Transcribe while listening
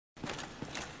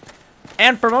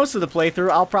And for most of the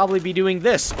playthrough, I'll probably be doing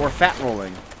this, or fat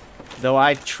rolling. Though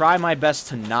I try my best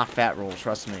to not fat roll,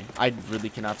 trust me. I really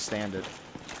cannot stand it.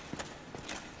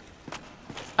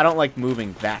 I don't like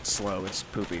moving that slow, it's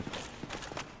poopy.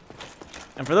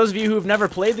 And for those of you who have never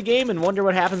played the game and wonder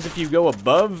what happens if you go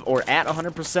above or at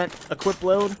 100% equip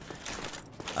load,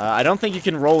 I don't think you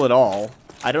can roll at all.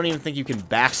 I don't even think you can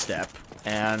backstep.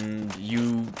 And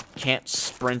you can't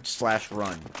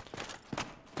sprint/run.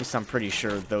 At least I'm pretty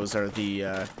sure those are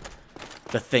the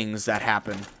things that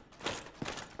happen.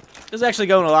 This is actually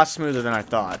going a lot smoother than I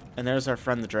thought. And there's our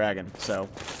friend the dragon, so...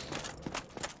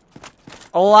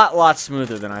 a lot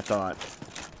smoother than I thought.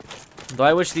 Though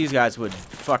I wish these guys would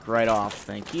fuck right off.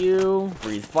 Thank you.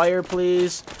 Breathe fire,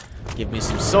 please. Give me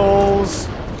some souls.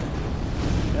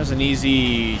 There's an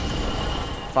easy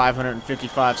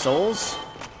 555 souls.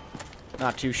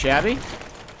 Not too shabby.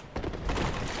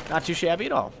 Not too shabby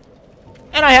at all.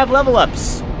 And I have level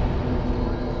ups.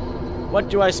 What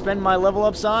do I spend my level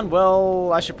ups on?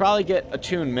 Well, I should probably get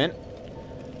attunement.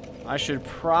 I should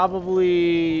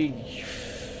probably...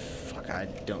 fuck, I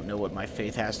don't know what my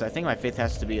faith has to... I think my faith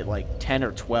has to be at like 10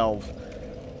 or 12.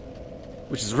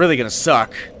 Which is really gonna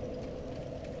suck.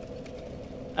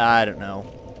 I don't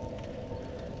know.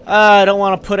 I don't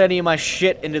want to put any of my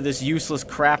shit into this useless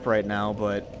crap right now,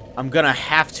 but I'm gonna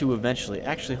have to eventually.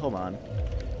 Actually, hold on.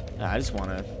 I just want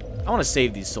to... I want to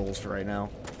save these souls for right now.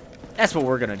 That's what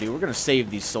we're gonna do. We're gonna save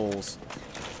these souls.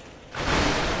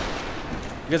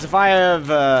 Because if I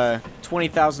have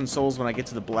 20,000 souls when I get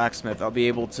to the blacksmith, I'll be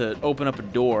able to open up a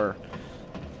door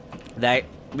that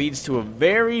leads to a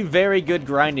very, very good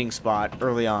grinding spot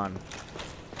early on.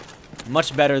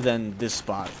 Much better than this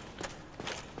spot.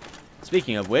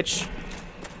 Speaking of which,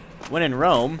 when in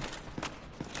Rome...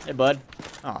 Hey, bud.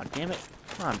 Aw, damn it.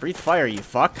 Come on, breathe fire, you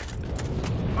fuck.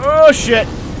 Oh, shit!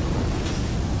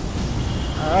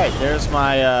 Alright, there's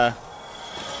my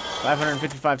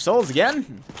 555 souls again.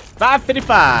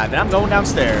 555, and I'm going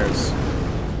downstairs.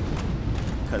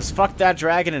 Because fuck that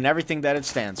dragon and everything that it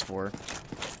stands for.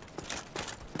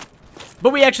 But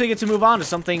we actually get to move on to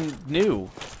something new.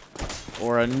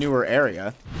 Or a newer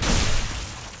area.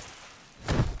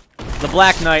 The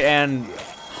Black Knight and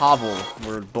Hovel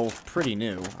were both pretty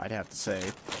new, I'd have to say.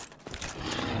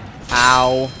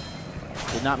 Ow.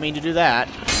 Did not mean to do that.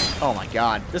 Oh my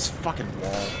god, this fucking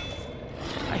wall.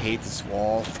 I hate this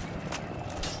wall.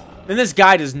 And this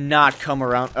guy does not come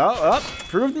around. Oh,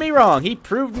 proved me wrong. He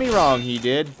proved me wrong, he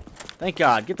did. Thank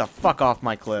God. Get the fuck off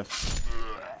my cliff.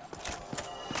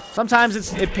 Sometimes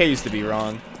it pays to be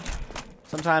wrong.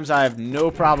 Sometimes I have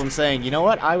no problem saying, you know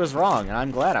what? I was wrong, and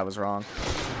I'm glad I was wrong.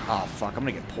 Oh, fuck. I'm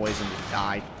gonna get poisoned and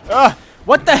die. Ugh!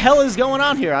 What the hell is going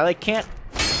on here? I, like, can't...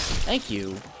 Thank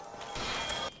you.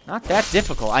 Not that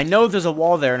difficult. I know there's a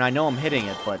wall there, and I know I'm hitting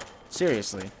it, but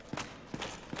seriously.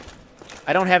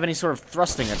 I don't have any sort of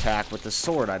thrusting attack with the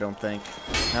sword, I don't think.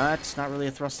 No, it's not really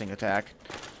a thrusting attack.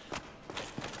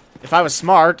 If I was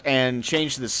smart and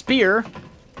changed to the spear,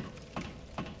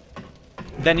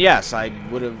 then yes, I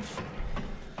would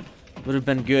have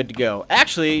been good to go.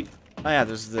 Actually, oh yeah,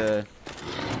 there's the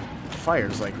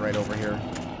fire's like right over here.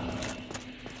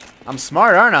 I'm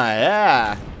smart, aren't I?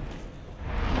 Yeah.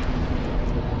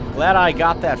 Glad I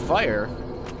got that fire.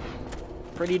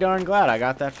 Pretty darn glad I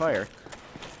got that fire.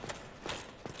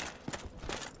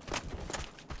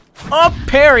 Oh,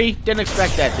 parry! Didn't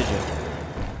expect that, did you?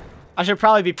 I should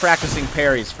probably be practicing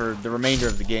parries for the remainder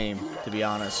of the game, to be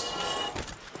honest.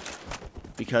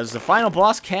 Because the final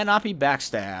boss cannot be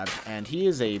backstabbed, and he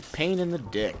is a pain in the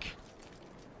dick.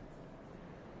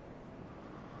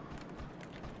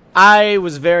 I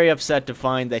was very upset to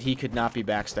find that he could not be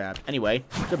backstabbed. Anyway,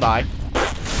 goodbye.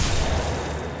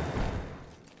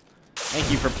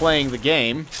 Thank you for playing the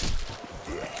game.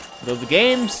 Though the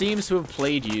game seems to have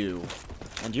played you.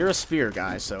 And you're a spear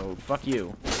guy, so fuck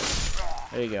you.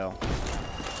 There you go.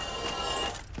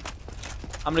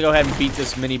 I'm gonna go ahead and beat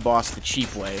this mini-boss the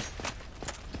cheap way.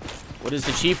 What is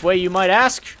the cheap way, you might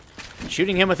ask?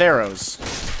 Shooting him with arrows.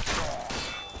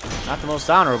 Not the most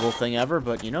honorable thing ever,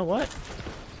 but you know what?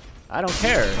 I don't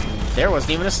care. There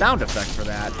wasn't even a sound effect for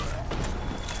that.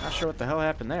 Not sure what the hell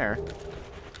happened there.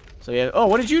 So yeah. Oh,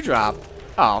 what did you drop?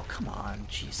 Oh, come on.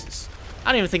 Jesus.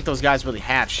 I don't even think those guys really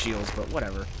have shields, but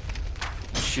whatever.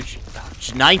 Shoot you. Oh,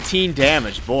 19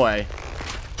 damage, boy.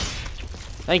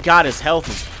 Thank God his health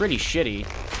is pretty shitty.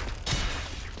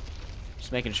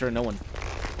 Just making sure no one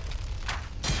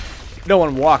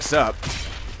walks up.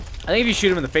 I think if you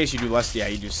shoot him in the face, you do less. Yeah,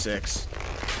 you do 6.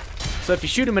 So if you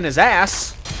shoot him in his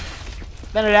ass,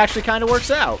 then it actually kind of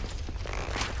works out.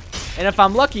 And if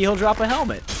I'm lucky, he'll drop a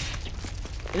helmet.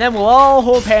 And then we'll all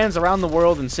hold hands around the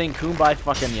world and sing Kumbaya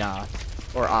fucking Ya.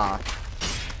 Or ah.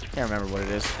 Can't remember what it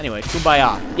is. Anyway,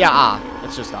 kumbaya. Yeah, ah.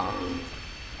 It's just ah.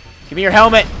 Give me your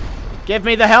helmet. Give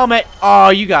me the helmet. Oh,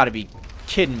 you gotta be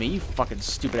kidding me. You fucking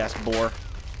stupid-ass boar.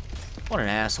 What an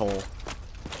asshole.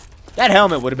 That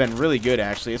helmet would have been really good,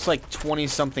 actually. It's like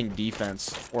 20-something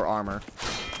defense. Or armor.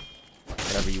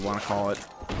 Whatever you want to call it.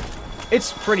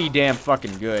 It's pretty damn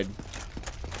fucking good.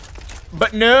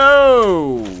 But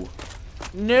no!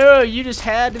 No, you just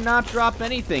had to not drop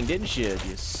anything, didn't you,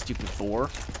 you stupid boar?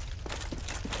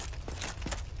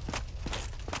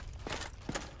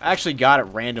 I actually got it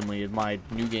randomly in my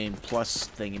New Game Plus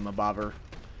thingy-mabobber.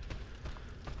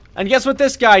 And guess what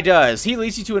this guy does? He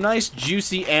leads you to a nice,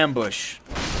 juicy ambush.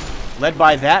 Led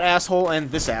by that asshole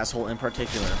and this asshole in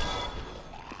particular.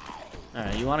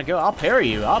 Alright, you want to go? I'll parry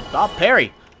you. I'll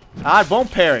parry. I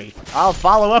won't parry. I'll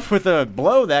follow up with a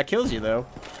blow that kills you, though.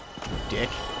 Dick.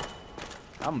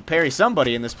 I'm gonna parry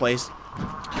somebody in this place.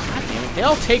 God damn it. They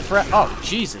all take forever. Oh,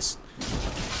 Jesus.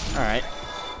 Alright.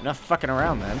 Enough fucking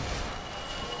around, then.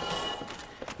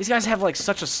 These guys have, like,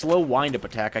 such a slow wind-up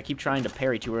attack. I keep trying to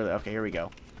parry too early. Okay, here we go.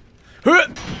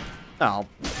 Oh,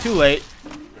 too late.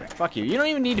 Fuck you. You don't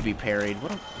even need to be parried.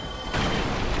 What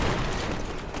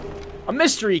a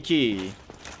mystery key.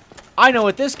 I know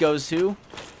what this goes to.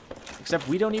 Except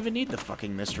we don't even need the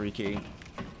fucking mystery key.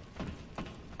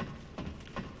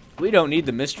 We don't need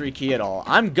the mystery key at all.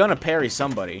 I'm gonna parry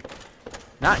somebody.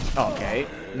 Not... Okay.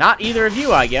 Not either of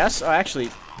you, I guess. Oh, actually...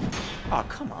 Oh,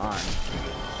 come on.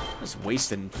 Just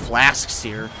wasting flasks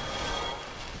here.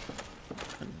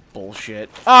 Bullshit.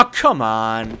 Oh, come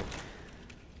on.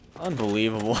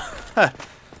 Unbelievable.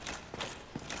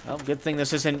 Well, good thing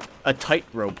this isn't a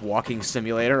tightrope walking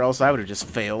simulator, else I would have just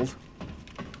failed.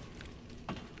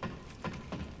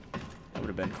 That would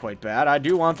have been quite bad. I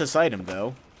do want this item,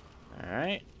 though.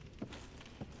 Alright.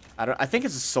 I think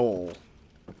it's a soul.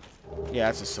 Yeah,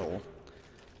 it's a soul.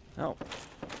 Oh.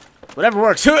 Whatever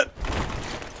works.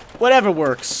 Whatever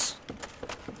works.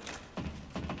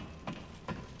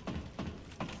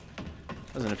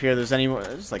 Doesn't appear there's any more.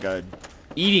 It's like a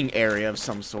eating area of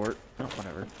some sort. Oh,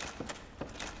 whatever.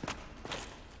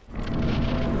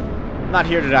 I'm not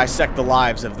here to dissect the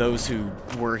lives of those who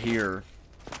were here.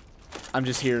 I'm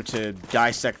just here to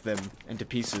dissect them into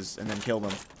pieces and then kill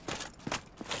them.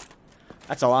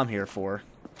 That's all I'm here for.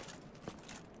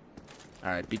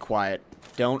 Alright, be quiet.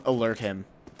 Don't alert him.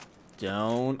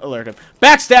 Don't alert him.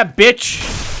 Backstab,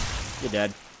 bitch! You're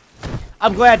dead.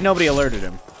 I'm glad nobody alerted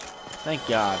him. Thank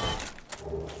God.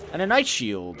 And a night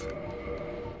shield.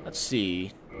 Let's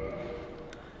see.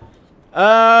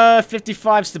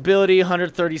 55 stability,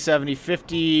 130, 70,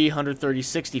 50, 130,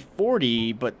 60,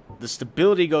 40, but the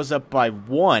stability goes up by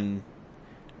 1,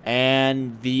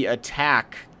 and the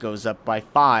attack goes up by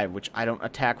 5, which I don't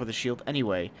attack with a shield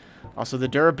anyway. Also, the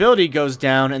durability goes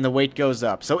down, and the weight goes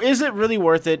up. So is it really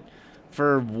worth it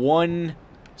for 1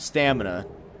 stamina?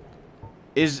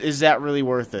 Is that really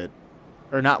worth it?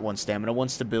 Or not 1 stamina, 1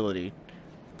 stability.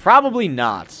 Probably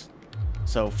not.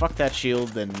 So fuck that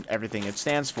shield and everything it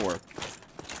stands for.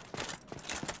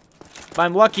 If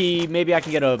I'm lucky, maybe I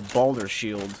can get a Balder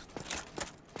shield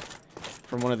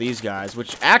from one of these guys,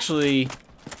 which actually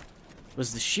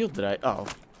was the shield that I... Oh.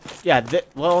 Yeah,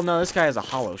 well, no, this guy has a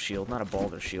hollow shield, not a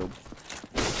Balder shield.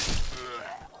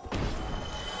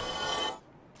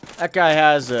 That guy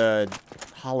has a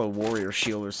hollow warrior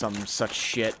shield or some such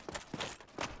shit.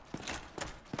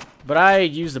 But I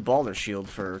used the Balder shield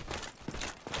for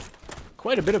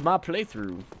quite a bit of my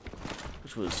playthrough,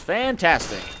 which was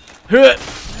fantastic.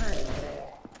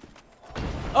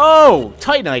 Oh,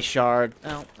 Titanite shard.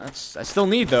 Oh, I still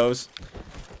need those.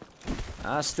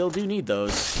 I still do need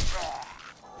those.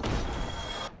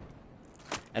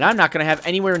 And I'm not going to have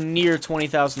anywhere near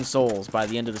 20,000 souls by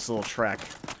the end of this little trek.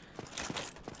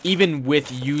 Even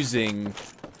with using...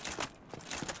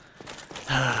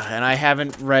 And I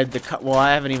haven't read the... Well,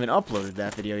 I haven't even uploaded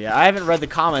that video yet. I haven't read the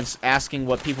comments asking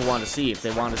what people want to see, if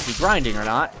they want to see grinding or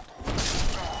not.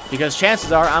 Because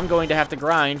chances are I'm going to have to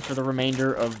grind for the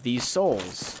remainder of these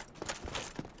souls.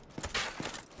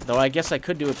 Though I guess I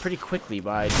could do it pretty quickly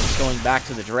by just going back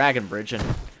to the Dragon Bridge and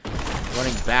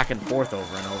running back and forth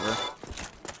over and over.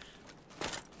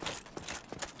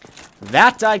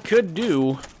 That I could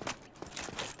do.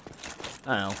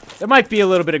 I don't know. There might be a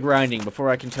little bit of grinding before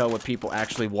I can tell what people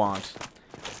actually want.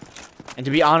 And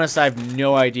to be honest, I have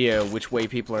no idea which way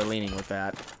people are leaning with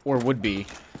that. Or would be.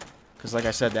 Because like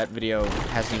I said, that video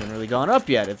hasn't even really gone up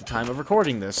yet at the time of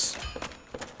recording this.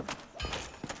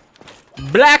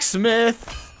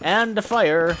 Blacksmith! And a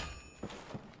fire.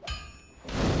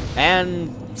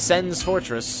 And Sen's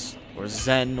Fortress. Or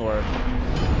Zen, or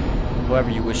however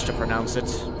you wish to pronounce it.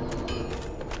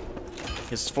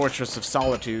 his fortress of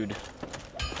solitude.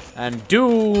 And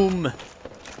doom!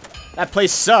 That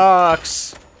place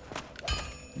sucks!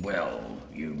 Well,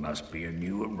 you must be a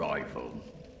new arrival.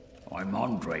 I'm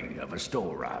Andre of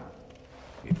Astora.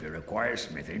 If you require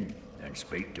smithing, then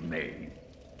speak to me.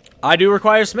 I do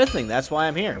require smithing, that's why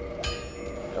I'm here.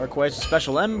 That requires a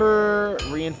special ember,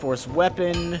 reinforced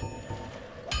weapon,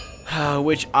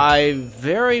 which I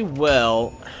very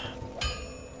well...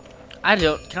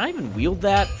 can I even wield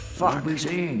that? Fuck. I'll be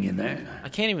seeing you then. I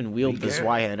can't even wield this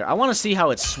Y-hander. I want to see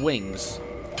how it swings.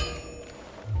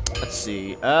 Let's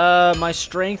see. My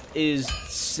strength is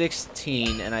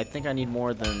 16, and I think I need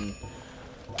more than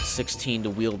 16 to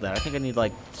wield that. I think I need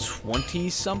like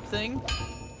 20-something,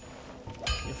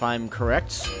 if I'm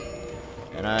correct.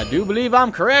 And I do believe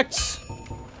I'm correct.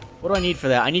 What do I need for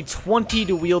that? I need 20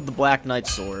 to wield the Black Knight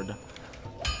sword.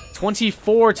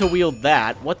 24 to wield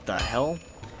that. What the hell?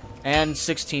 And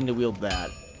 16 to wield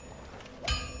that.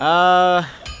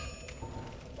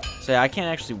 So yeah, I can't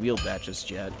actually wield that just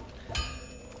yet.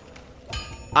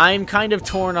 I'm kind of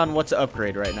torn on what to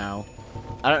upgrade right now.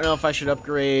 I don't know if I should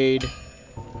upgrade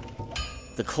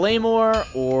the Claymore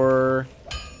or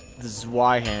the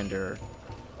Zweihander.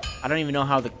 I don't even know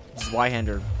how the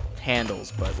Zweihander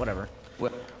handles, but whatever.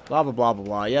 What? Blah, blah, blah, blah,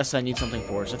 blah. Yes, I need something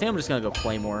for it. So I think I'm just going to go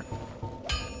Claymore.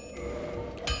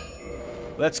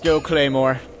 Let's go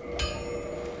Claymore.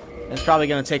 It's probably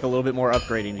going to take a little bit more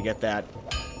upgrading to get that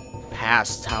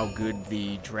past how good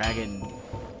the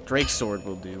Drake sword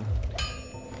will do.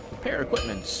 Repair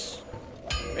equipments.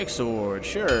 Drake sword,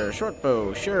 sure. Short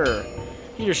bow, sure.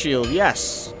 Heater shield,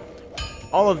 yes.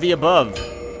 All of the above.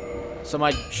 So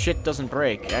my shit doesn't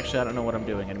break. Actually, I don't know what I'm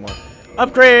doing anymore.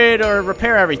 Upgrade or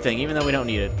repair everything, even though we don't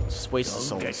need it. Just waste the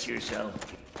souls. Get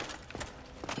yourself.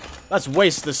 Let's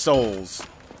waste the souls.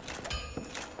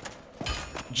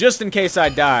 Just in case I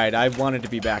died, I wanted to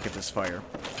be back at this fire.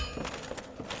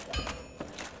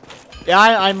 Yeah,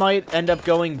 I might end up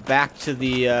going back to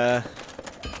the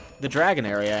dragon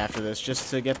area after this, just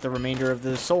to get the remainder of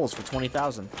the souls for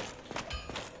 20,000.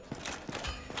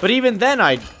 But even then,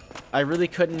 I really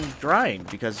couldn't grind,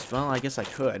 because, well, I guess I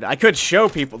could. I could show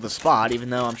people the spot, even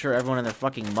though I'm sure everyone and their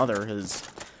fucking mother has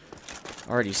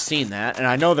already seen that. And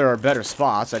I know there are better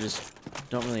spots, I just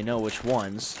don't really know which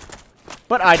ones.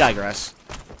 But I digress.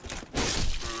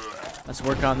 Let's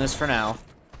work on this for now.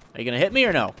 Are you gonna hit me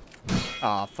or no?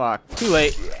 Aw, fuck. Too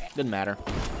late. Didn't matter.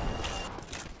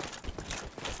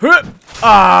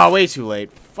 Ah, way too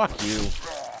late. Fuck you,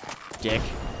 dick.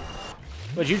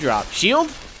 What'd you drop?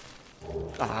 Shield?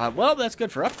 Well, that's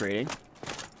good for upgrading.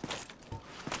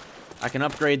 I can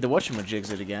upgrade the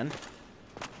whatchamajigs it again.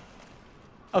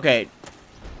 Okay.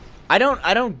 I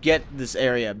don't get this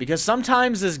area, because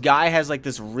sometimes this guy has like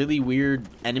this really weird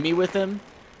enemy with him,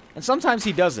 and sometimes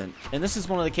he doesn't. And this is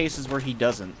one of the cases where he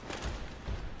doesn't.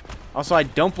 Also, I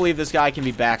don't believe this guy can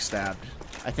be backstabbed.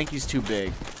 I think he's too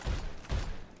big.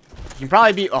 He can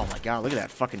probably be... Oh my god, look at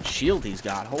that fucking shield he's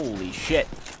got. Holy shit.